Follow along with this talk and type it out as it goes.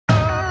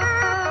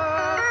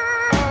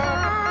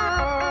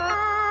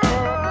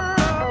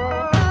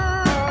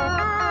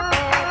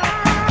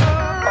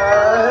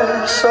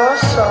saw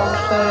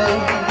something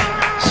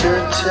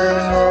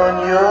sitting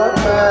on your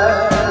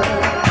bed.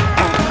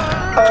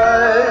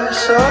 I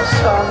saw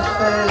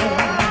something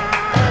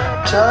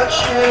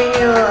touching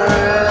your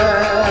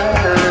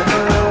head.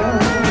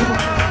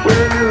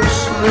 Where you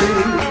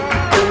sleep,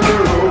 in the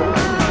room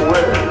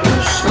where you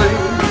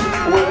sleep,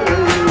 where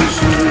you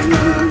sleep.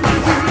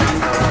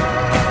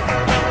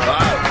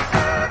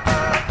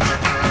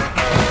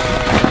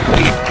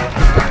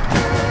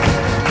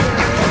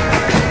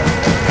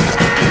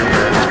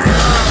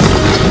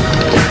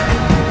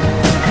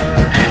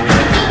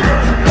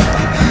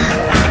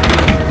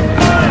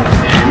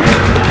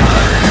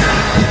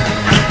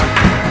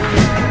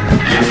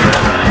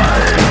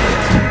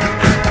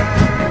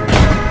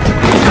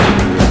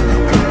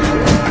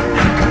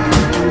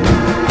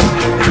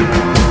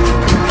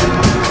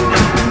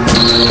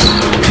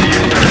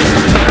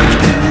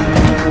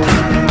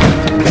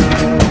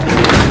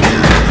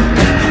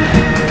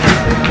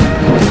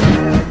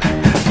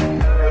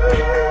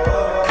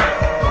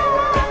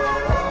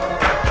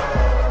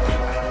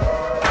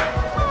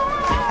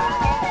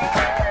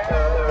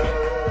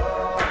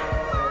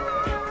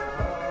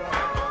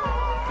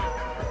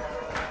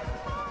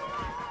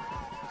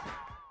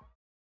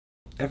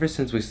 Ever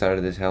since we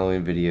started this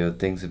Halloween video,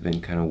 things have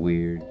been kind of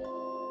weird.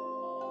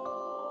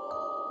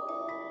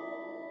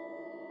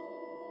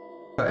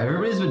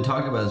 Everybody's been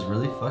talking about this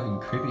really fucking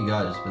creepy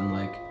guy that's been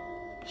like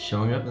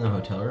showing up in the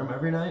hotel room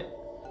every night.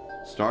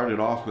 Started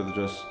off with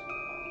just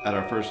at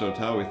our first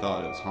hotel we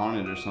thought it was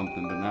haunted or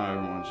something, but now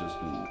everyone's just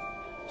been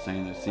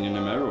saying they've seen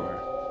him everywhere.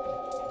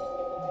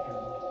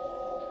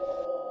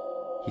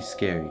 He's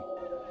scary.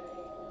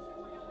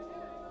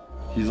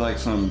 He's like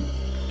some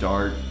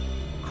dark,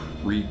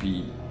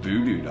 creepy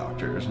voodoo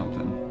doctor or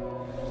something.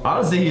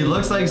 Honestly, he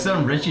looks like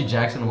some Richie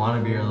Jackson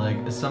wannabe or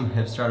like some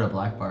hipster at a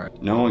black bar.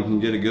 No one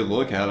can get a good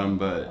look at him,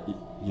 but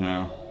you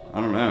know,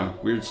 I don't know.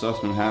 Weird stuff's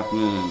been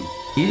happening and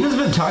Ethan's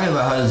been talking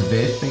about how his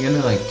vape's been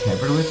getting like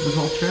tampered with this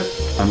whole trip.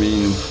 I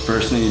mean,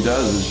 first thing he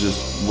does is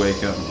just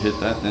wake up and hit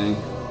that thing.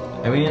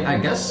 I mean, I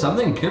guess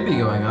something could be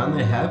going on.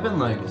 They have been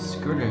like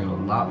scootering a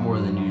lot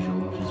more than usual,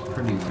 which is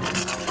pretty weird.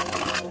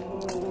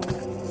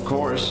 Of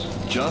course,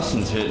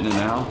 Justin's hitting it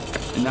now,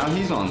 and now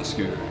he's on the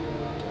scooter.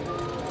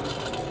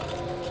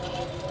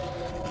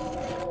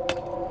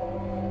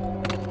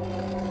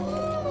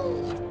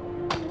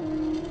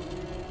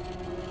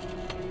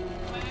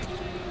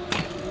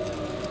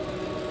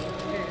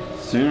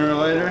 Sooner or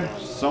later,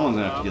 someone's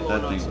gonna have to get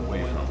that thing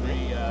away from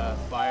me.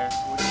 Fire.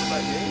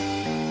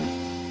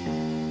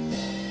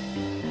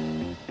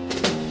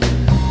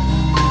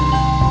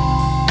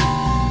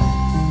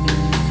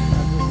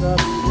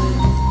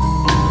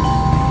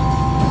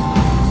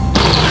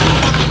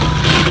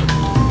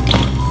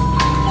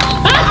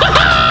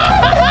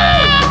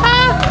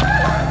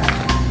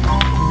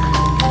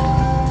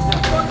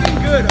 Fucking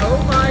good. Oh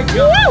my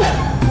god.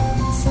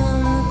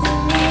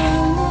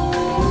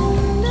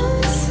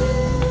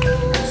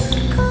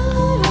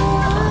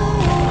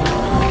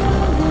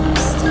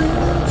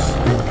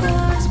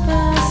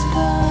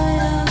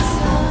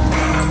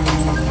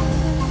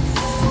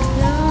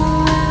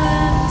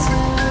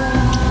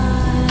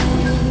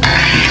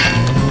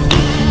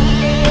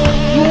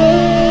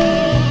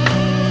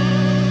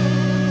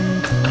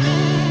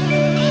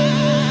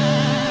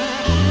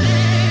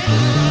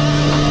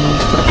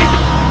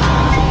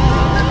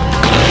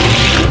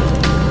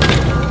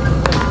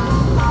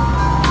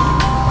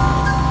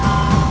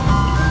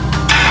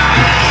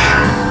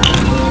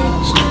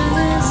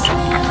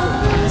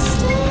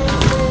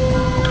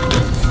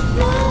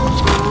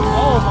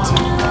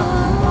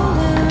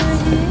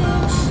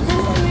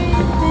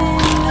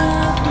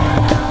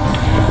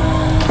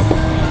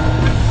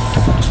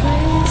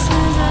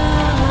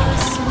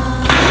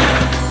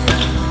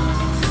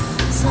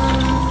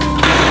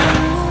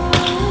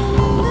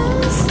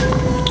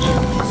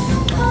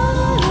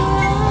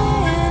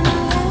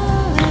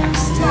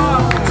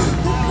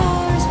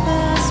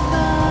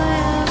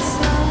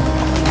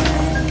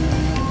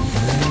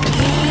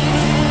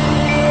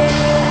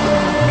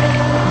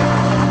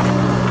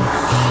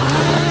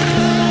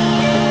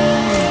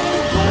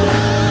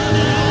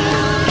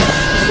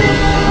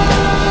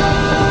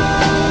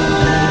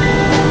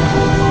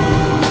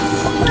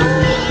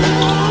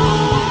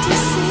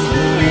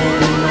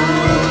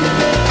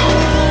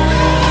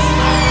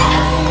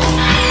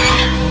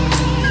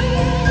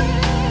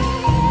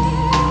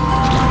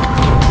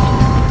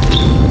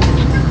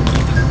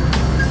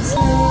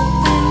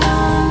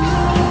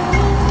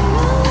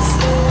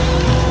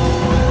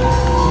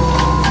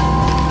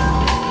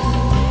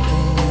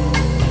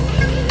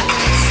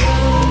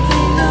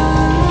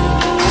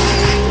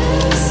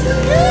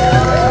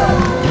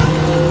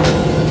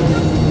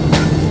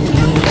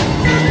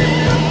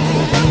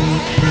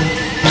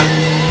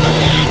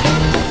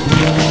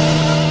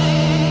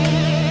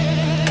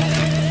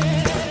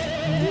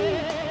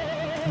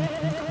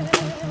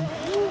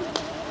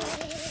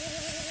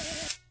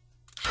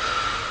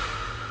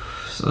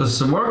 So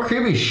some more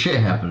creepy shit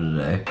happened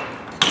today.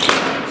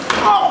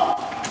 Oh!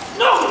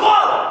 No!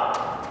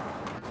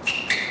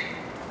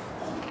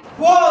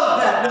 Whoa,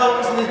 that's bad. No,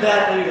 this is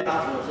bad for you to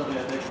hospital or something,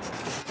 I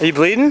think. Are you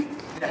bleeding?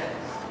 Yeah.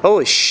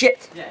 Holy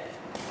shit. Yeah.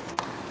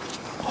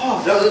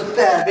 Oh, that was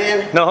bad,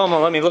 man. No homo,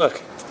 let me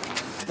look.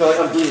 No, like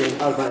I'm bleeding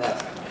out of my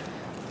ass.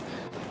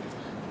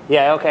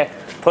 Yeah, okay.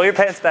 Pull your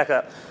pants back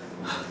up.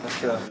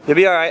 Let's go. You'll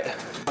be alright.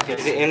 Okay,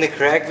 is it in the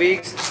crack,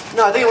 Beaks?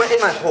 No, I think it went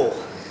in my hole.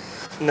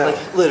 No.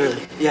 Like,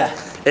 literally, yeah.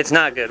 It's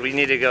not good. We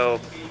need to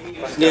go. You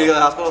need to go to the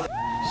hospital?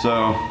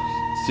 So,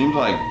 seems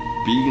like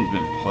Beacon's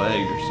been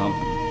plagued or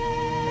something.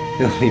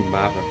 Filthy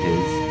mop of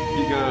his.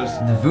 He goes,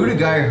 The voodoo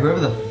guy or whoever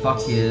the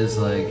fuck he is,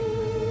 like,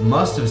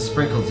 must have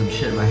sprinkled some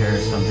shit in my hair or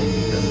something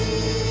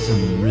because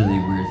some really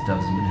weird stuff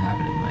has been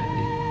happening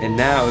lately. And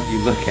now, if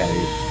you look at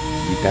it,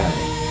 you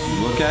die.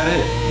 you look at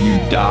it,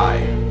 you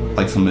die.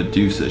 Like some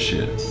Medusa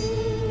shit.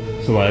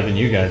 So why haven't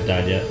you guys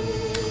died yet?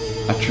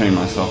 I trained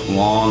myself a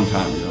long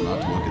time ago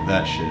not to look at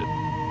that shit.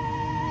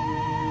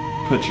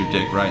 Put your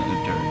dick right in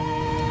the dirt.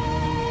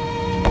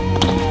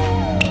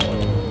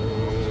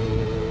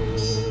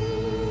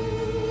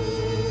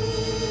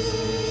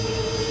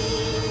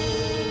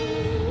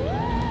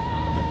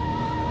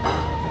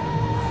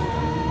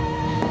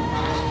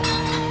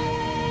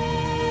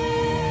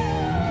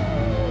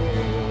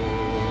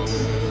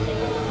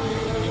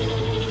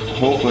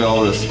 Hopefully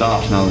all this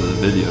stops now that the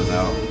video's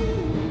out.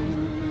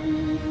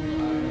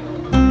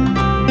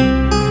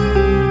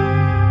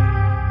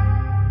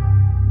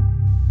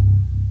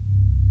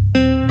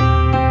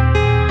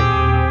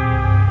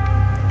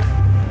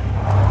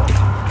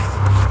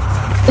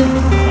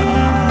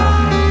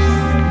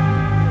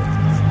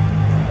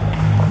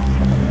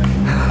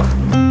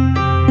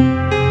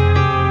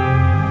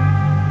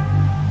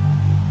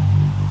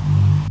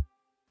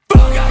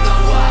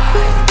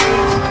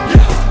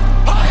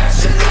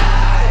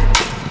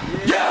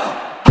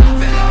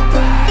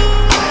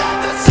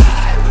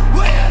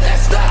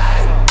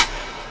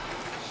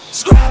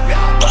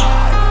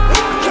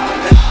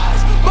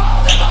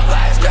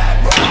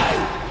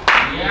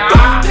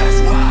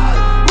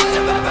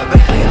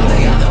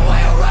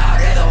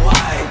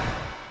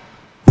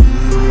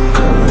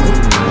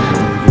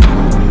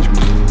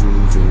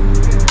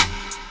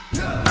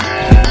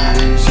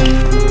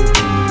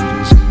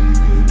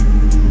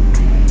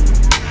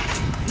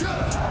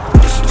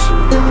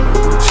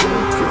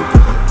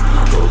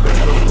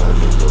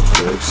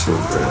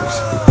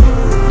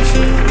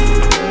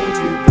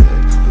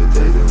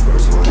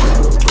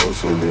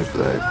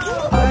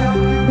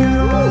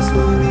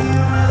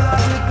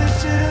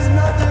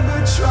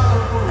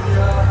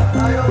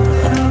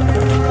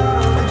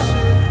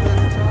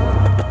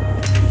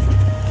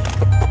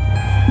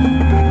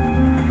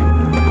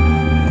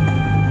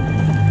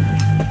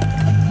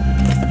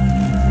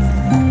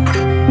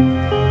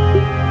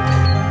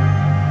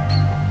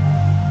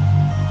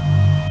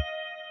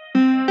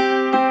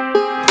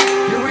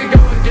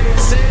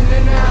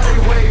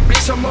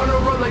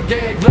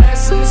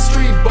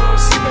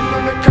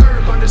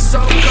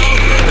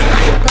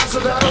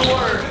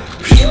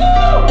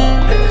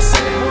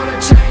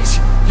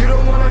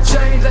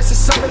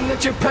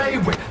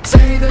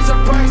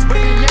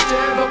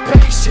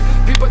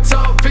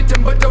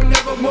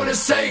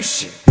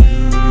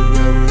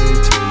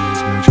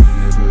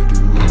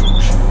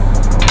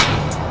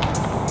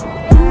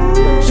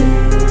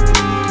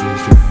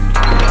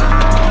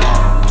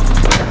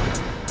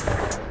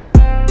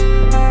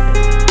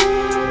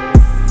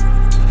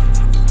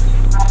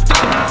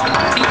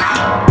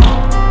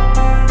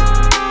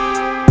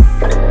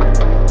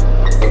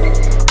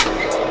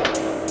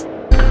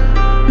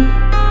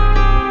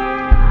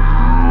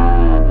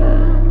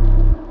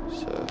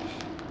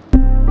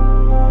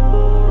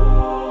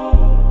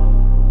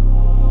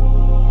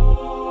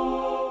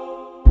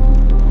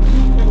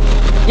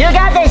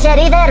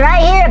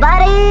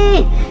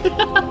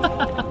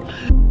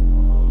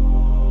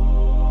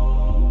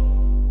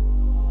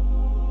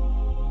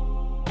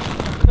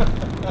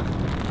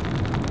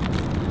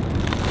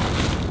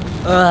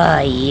 Oh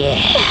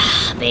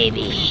yeah,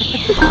 baby.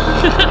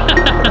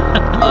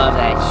 Love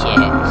that shit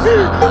so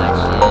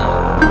much,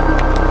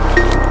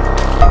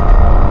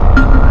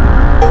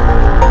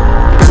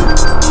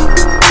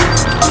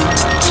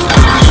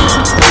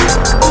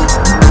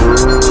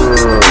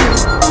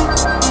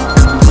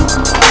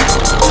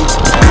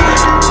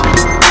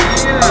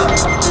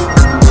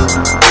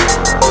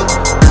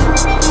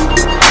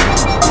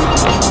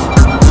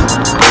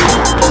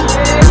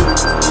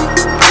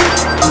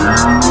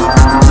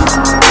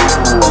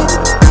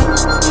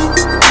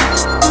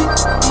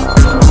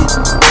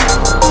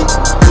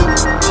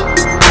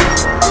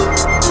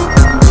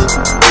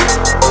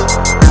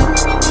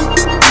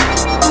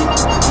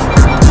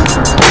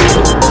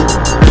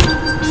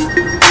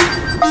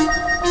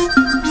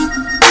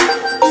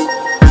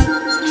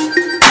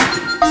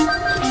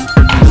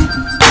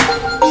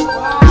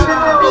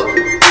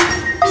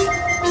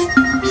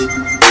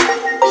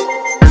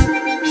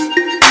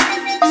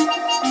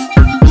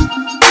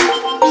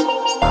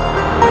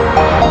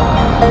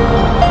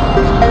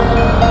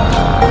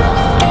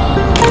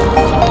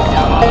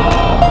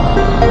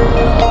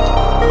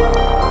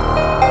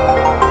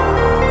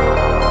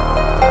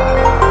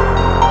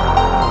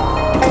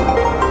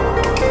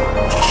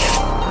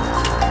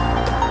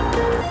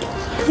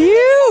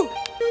 You!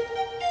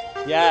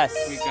 Yes.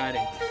 We got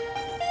it.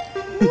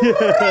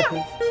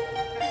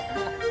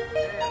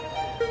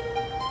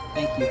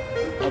 Thank you.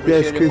 I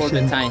appreciate it for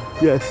the time.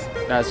 Yes.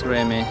 That's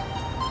great, man.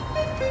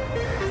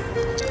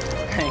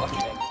 Thank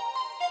you.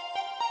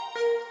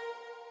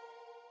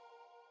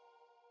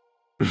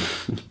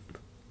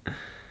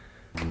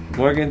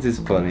 Morgan's is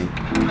funny.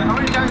 How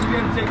many times have you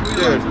had to take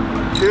Dude,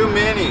 too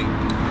many.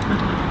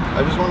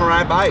 I just want to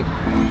ride bike.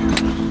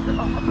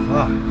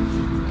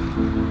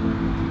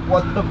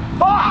 What the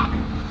fuck?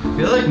 I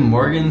feel like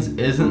Morgan's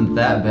isn't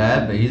that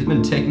bad, but he's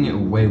been taking it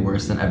way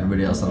worse than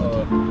everybody else on the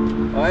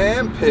team. I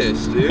am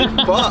pissed, dude.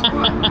 Fuck.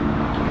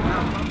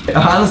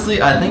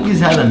 Honestly, I think he's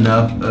had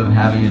enough of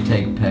having to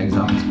take pegs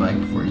off his bike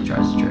before he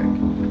tries to trick.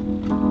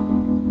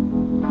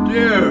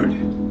 Dude.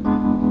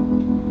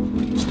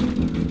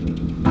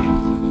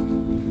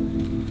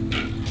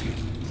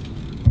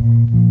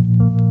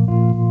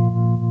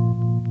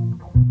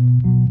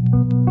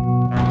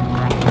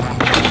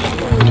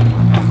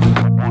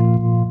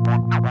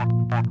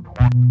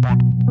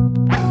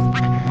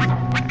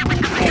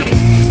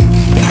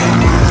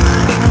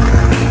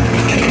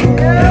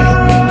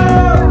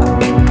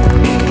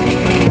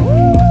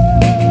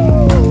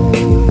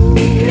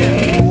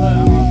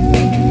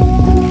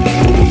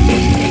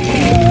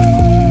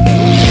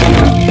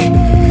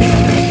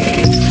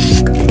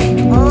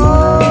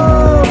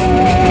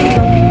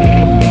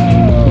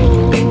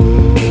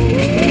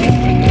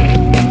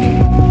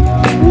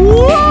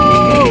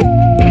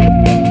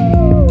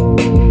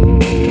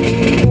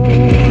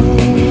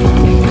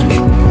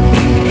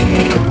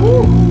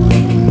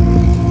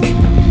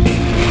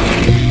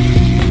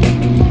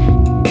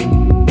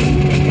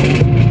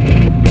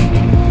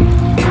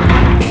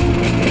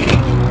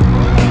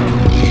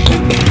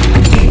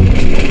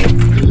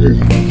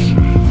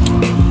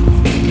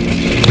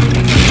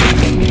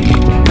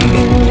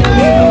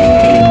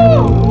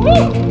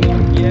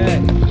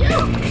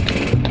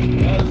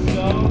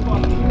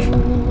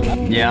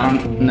 Yeah, I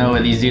don't know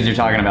what these dudes are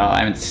talking about. I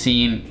haven't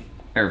seen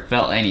or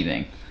felt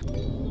anything.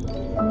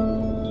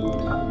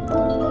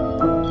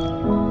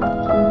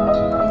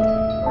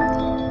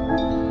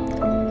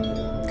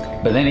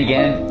 But then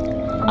again,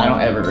 I don't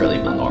ever really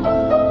feel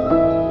normal.